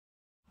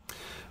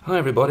Hi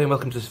everybody, and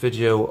welcome to this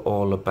video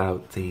all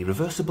about the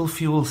reversible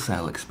fuel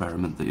cell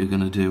experiment that you're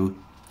going to do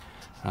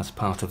as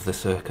part of the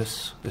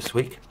circus this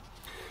week.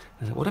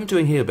 What I'm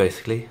doing here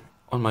basically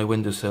on my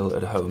windowsill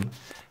at home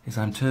is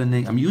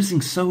I'm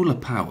using solar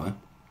power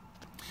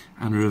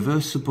and a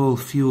reversible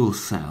fuel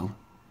cell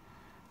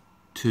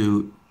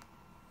to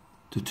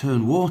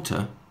turn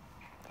water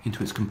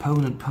into its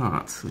component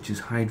parts, which is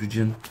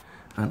hydrogen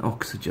and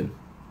oxygen.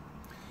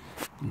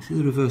 You see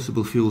the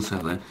reversible fuel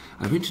cell there?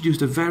 I've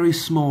introduced a very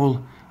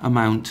small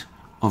amount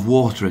of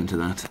water into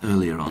that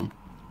earlier on,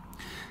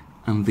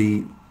 and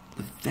the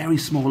very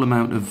small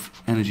amount of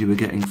energy we're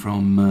getting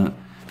from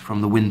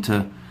the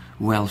winter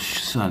Welsh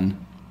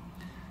sun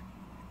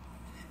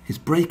is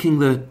breaking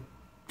the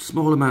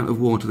small amount of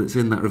water that's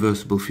in that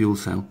reversible fuel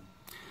cell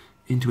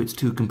into its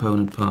two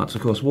component parts.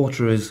 Of course,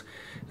 water is,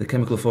 the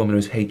chemical formula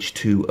is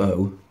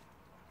H2O.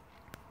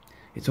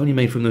 It's only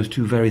made from those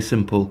two very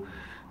simple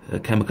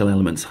chemical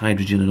elements,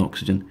 hydrogen and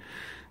oxygen,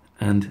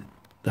 and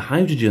the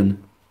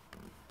hydrogen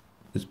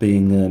that's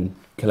being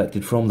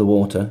collected from the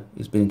water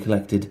is being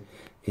collected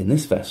in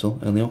this vessel,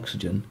 and the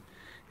oxygen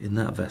in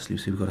that vessel. You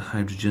see we've got a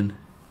hydrogen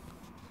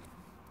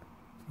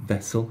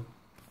vessel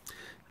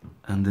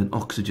and an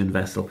oxygen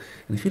vessel,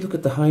 and if you look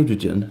at the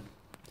hydrogen,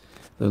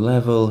 the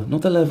level,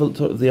 not the level,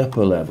 sort of the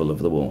upper level of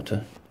the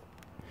water,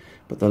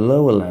 but the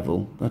lower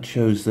level, that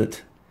shows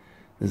that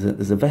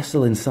there's a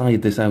vessel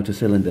inside this outer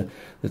cylinder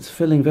that's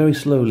filling very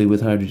slowly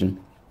with hydrogen.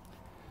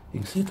 You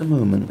can see at the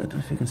moment, I don't know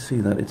if you can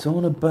see that, it's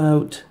on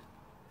about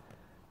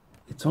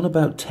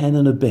 10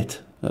 and a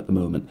bit at the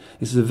moment.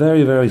 This is a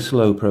very, very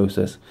slow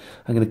process.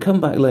 I'm going to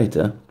come back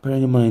later,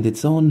 bearing in mind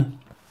it's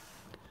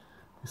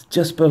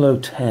just below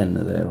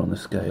 10 there on the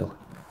scale.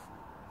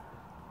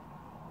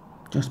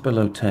 Just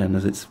below 10,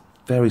 as it's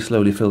very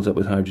slowly fills up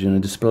with hydrogen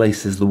and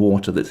displaces the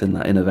water that's in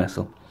that inner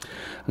vessel.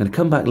 I'm going to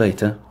come back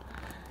later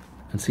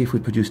and see if we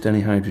produced any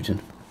hydrogen.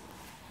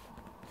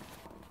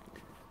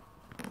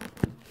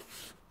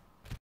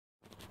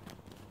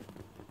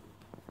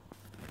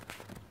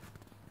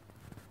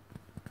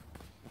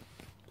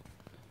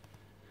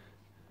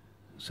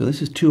 So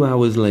this is 2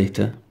 hours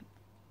later,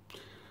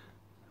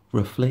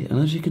 roughly, and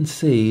as you can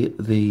see,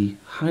 the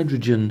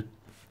hydrogen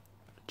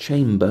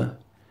chamber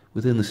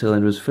within the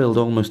cylinder is filled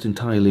almost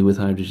entirely with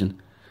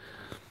hydrogen.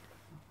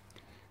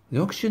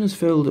 The oxygen is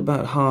filled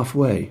about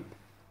halfway.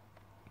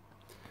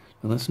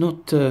 And that's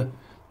not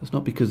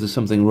because there's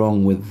something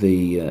wrong with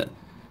the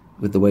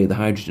way the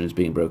hydrogen is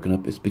being broken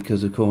up. It's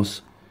because, of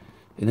course,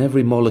 in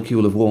every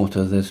molecule of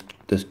water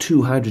there's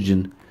two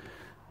hydrogen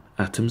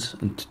atoms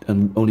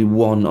and only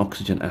one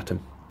oxygen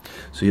atom.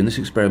 So in this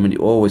experiment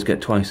you always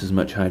get twice as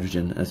much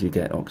hydrogen as you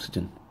get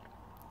oxygen.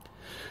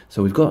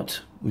 So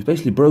we've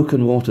basically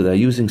broken water there.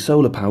 Using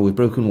solar power, we've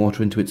broken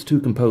water into its two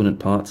component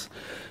parts,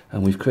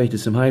 and we've created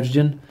some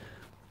hydrogen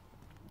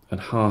and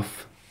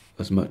half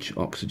as much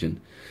oxygen.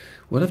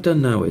 What I've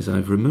done now is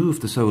I've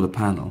removed the solar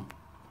panel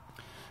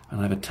and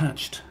I've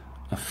attached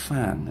a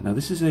fan. Now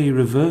this is a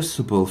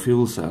reversible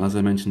fuel cell, as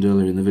I mentioned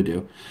earlier in the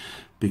video,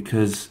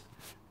 because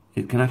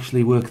it can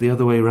actually work the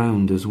other way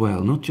around as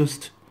well. Not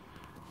just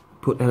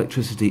put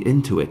electricity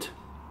into it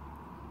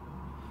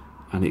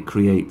and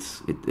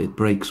it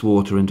breaks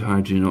water into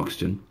hydrogen and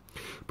oxygen,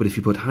 but if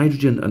you put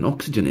hydrogen and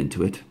oxygen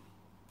into it,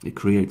 it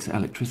creates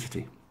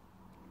electricity.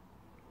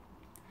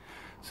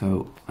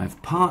 So I've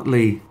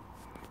partly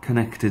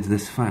connected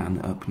this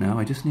fan up now.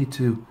 I just need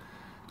to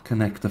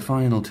connect the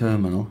final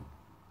terminal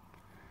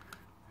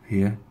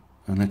here,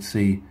 and let's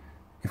see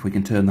if we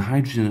can turn the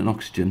hydrogen and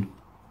oxygen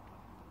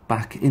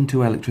back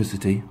into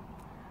electricity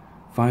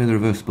via the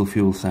reversible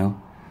fuel cell,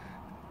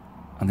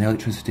 and the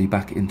electricity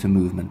back into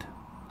movement.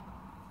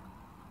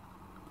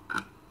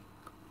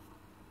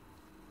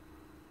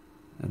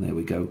 And there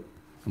we go.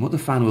 And what the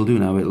fan will do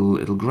now,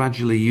 it'll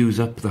gradually use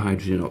up the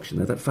hydrogen and oxygen.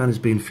 Now that fan is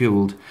being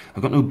fueled.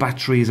 I've got no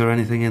batteries or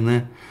anything in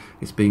there.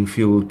 It's being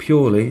fueled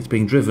purely, it's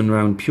being driven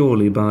around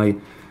purely by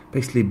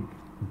basically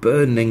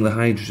burning the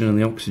hydrogen and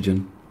the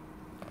oxygen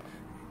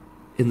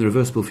in the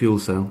reversible fuel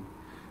cell,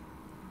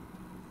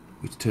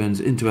 which turns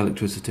into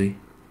electricity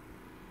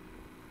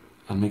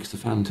and makes the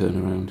fan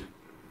turn around.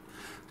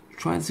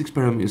 Try this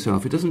experiment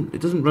yourself. It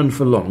doesn't run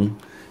for long.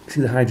 You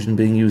see the hydrogen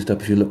being used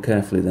up if you look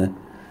carefully there.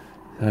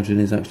 The hydrogen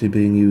is actually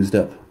being used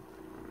up.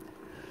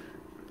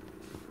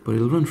 But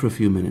it'll run for a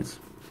few minutes.